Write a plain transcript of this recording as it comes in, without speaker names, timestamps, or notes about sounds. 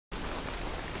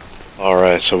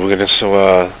Alright, so we're gonna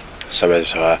start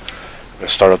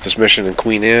up this mission in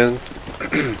Queen Anne.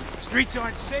 Streets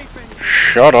aren't safe anymore.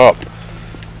 Shut up.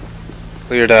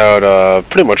 Cleared out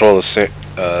pretty much all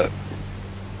the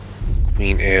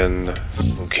Queen Anne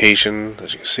location.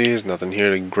 As you can see, there's nothing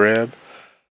here to grab.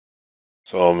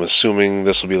 So I'm assuming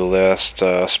this will be the last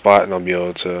spot, and I'll be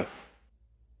able to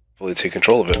fully take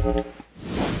control of it.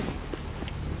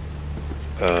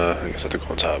 I guess I have to go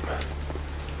on top.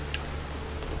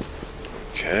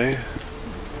 Okay.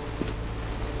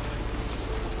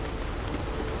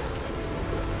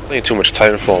 Playing too much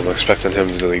Titanfall, I'm expecting him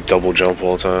to like double jump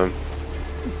all the time.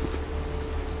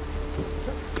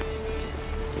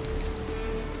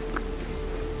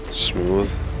 Smooth.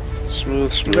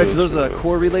 Smooth, smooth. Reg, those smooth.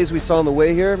 core relays we saw on the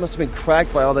way here must have been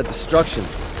cracked by all that destruction.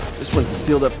 This one's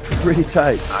sealed up pretty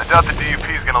tight. I doubt the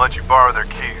DUP is going to let you borrow their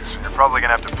keys. You're probably going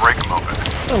to have to break them open.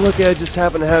 Oh, look, I just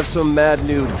happen to have some mad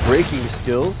new breaking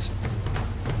skills.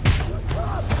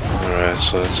 Alright,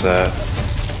 so that's that.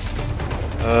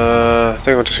 I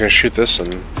think I'm just gonna shoot this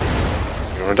and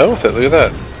we're done with it. Look at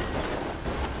that.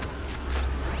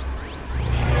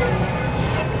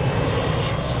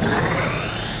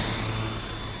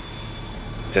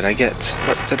 Did I get?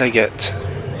 What did I get?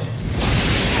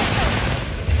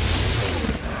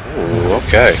 Ooh,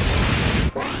 okay.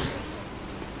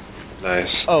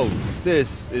 Nice. Oh,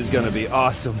 this is gonna be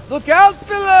awesome. Look out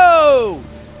below!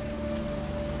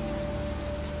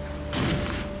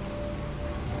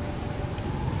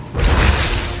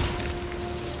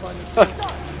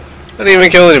 I didn't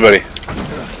even kill anybody.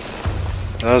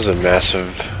 That was a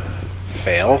massive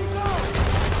fail.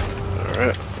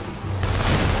 Alright.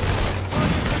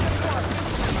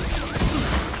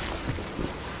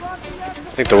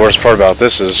 I think the worst part about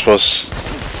this is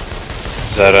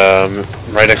that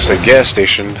right next to the gas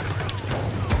station.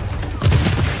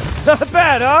 Not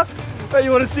bad, huh? Hey,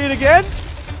 you want to see it again?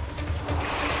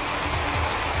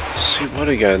 See what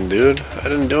again, dude? I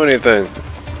didn't do anything.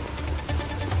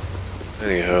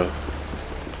 Anyhow.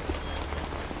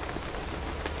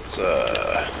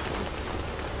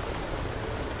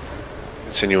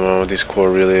 Let's continue on with these core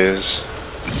relays.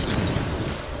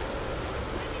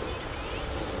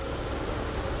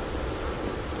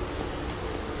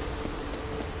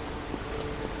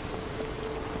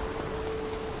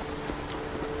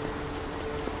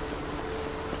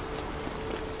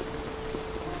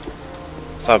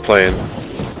 Stop playing.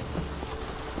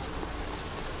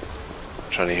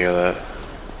 I'm trying to hear that.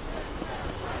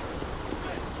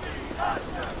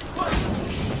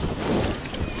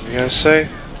 What you guys say?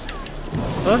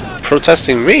 Huh?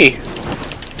 Protesting me?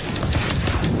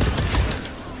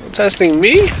 Protesting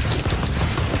me?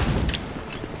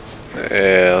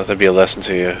 Yeah, let that be a lesson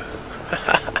to you.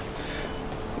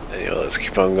 Anyway, let's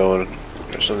keep on going.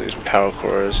 There's some of these power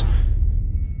cores.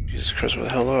 Jesus Christ, where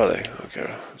the hell are they? Okay,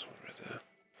 there's one right there.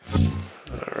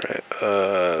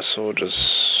 Alright, so we'll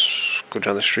just go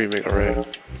down the street, make a right.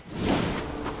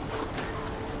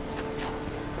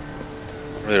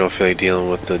 Really don't feel like dealing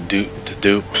with the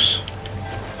dupes.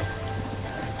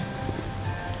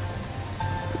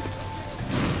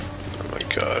 Oh my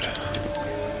god.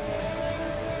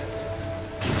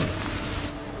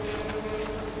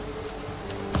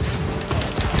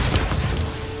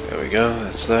 There we go,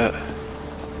 that's that.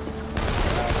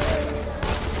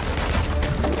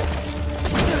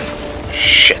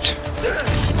 Shit.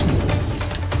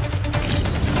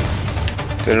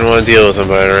 Didn't want to deal with him,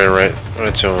 but I ran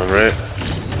right to him, right?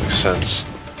 Makes sense.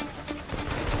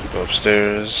 Go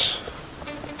upstairs.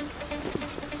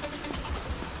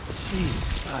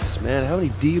 Jesus, man, how many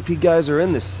DUP guys are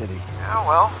in this city? Yeah,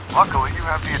 well, luckily you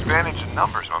have the advantage in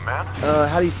numbers, my man.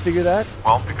 How do you figure that?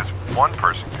 Well, because one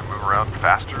person can move around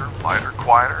faster, lighter,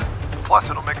 quieter. Plus,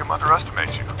 it'll make him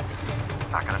underestimate you.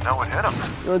 Not gonna know what hit him.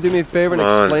 You want to do me a favor and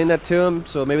explain that to them,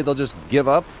 so maybe they'll just give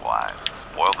up? Why?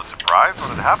 Spoil the surprise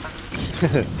when it happens.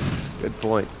 Good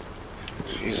point.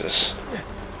 Jesus.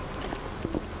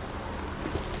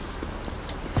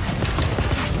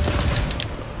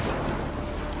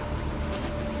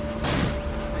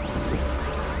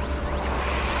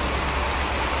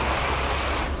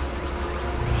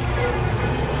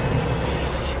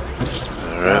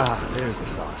 There's the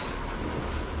sauce.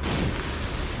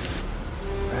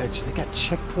 Reg, they got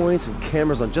checkpoints and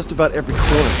cameras on just about every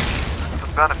corner. That's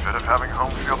the benefit of having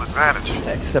home field advantage.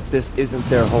 Except this isn't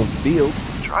their home field.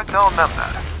 Try telling them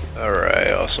that.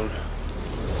 Alright, awesome.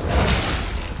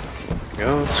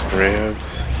 Go, let's grab.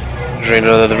 Drain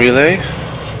another relay.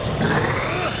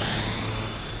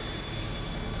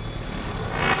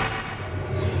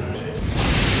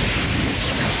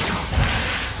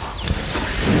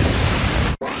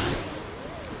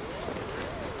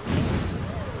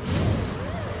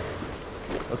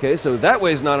 Okay, so that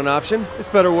way's not an option. This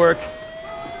better work.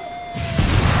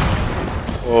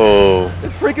 Whoa. It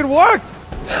freaking worked!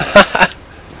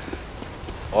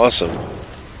 Awesome.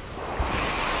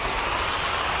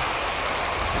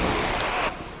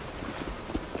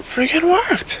 Freaking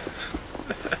worked!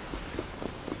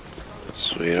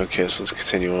 Sweet, okay, so let's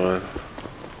continue on.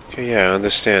 Okay, yeah, I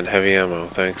understand. Heavy ammo.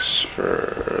 Thanks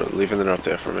for leaving it up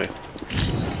there for me.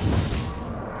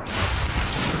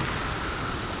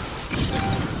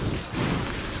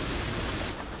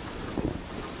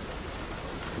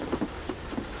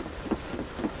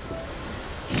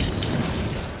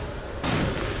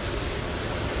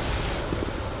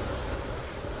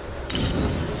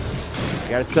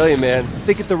 I gotta tell you, man, I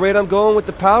think at the rate I'm going with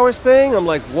the powers thing, I'm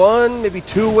like 1, maybe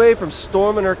 2 away from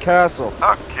storming her castle.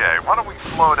 Okay, why don't we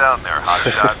slow down there,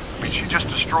 hotshot? I mean, she just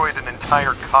destroyed an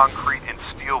entire concrete and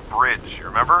steel bridge, you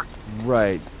remember?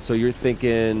 Right, so you're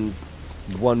thinking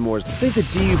one more. I think the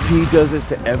DUP does this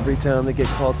to every town they get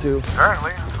called to.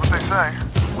 Apparently, that's what they say.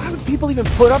 Why would people even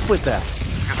put up with that?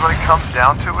 Because when it comes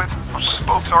down to it, most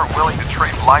folks aren't willing to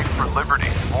trade life for liberty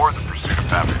or the pursuit of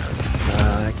happiness.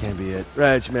 That can't be it.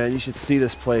 Reg, man, you should see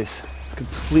this place. It's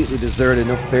completely deserted.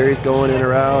 No ferries going in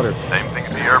or out. Same thing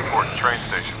at the airport and train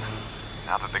station.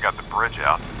 Now that they got the bridge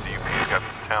out, the DUP's got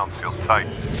this town sealed tight.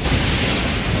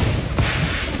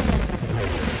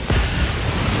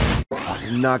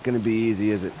 It's not going to be easy,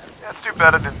 is it? Yeah, it's too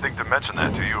bad I didn't think to mention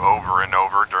that to you over and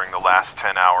over during the last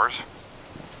 10 hours.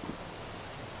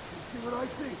 See what I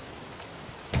think.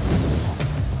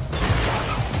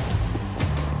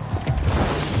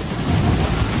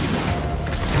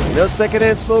 You know,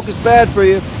 secondhand smoke is bad for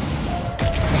you.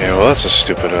 Yeah, well, that's a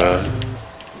stupid,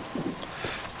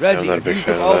 Reggie, I'm not a big you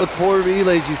fan took of all that. the core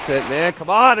relays you sent, man. Come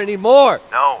on, I need more.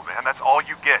 No, man, that's all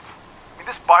you get. I mean,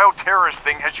 this bioterrorist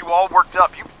thing has you all worked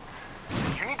up. You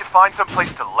need to find some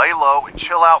place to lay low and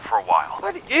chill out for a while.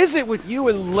 What is it with you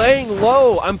and laying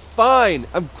low? I'm fine.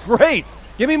 I'm great.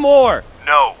 Give me more.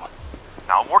 No.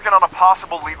 Now, I'm working on a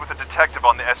possible lead with a detective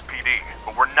on the SPD,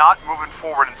 but we're not moving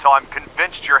forward until I'm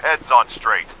convinced your head's on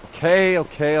straight. Okay,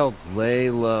 I'll lay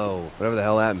low. Whatever the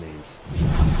hell that means.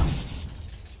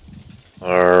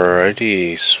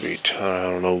 Alrighty, sweet. I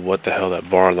don't know what the hell that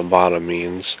bar on the bottom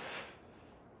means.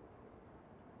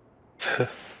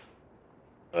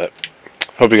 But,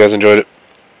 hope you guys enjoyed it.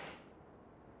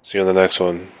 See you on the next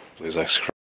one. Please like, subscribe.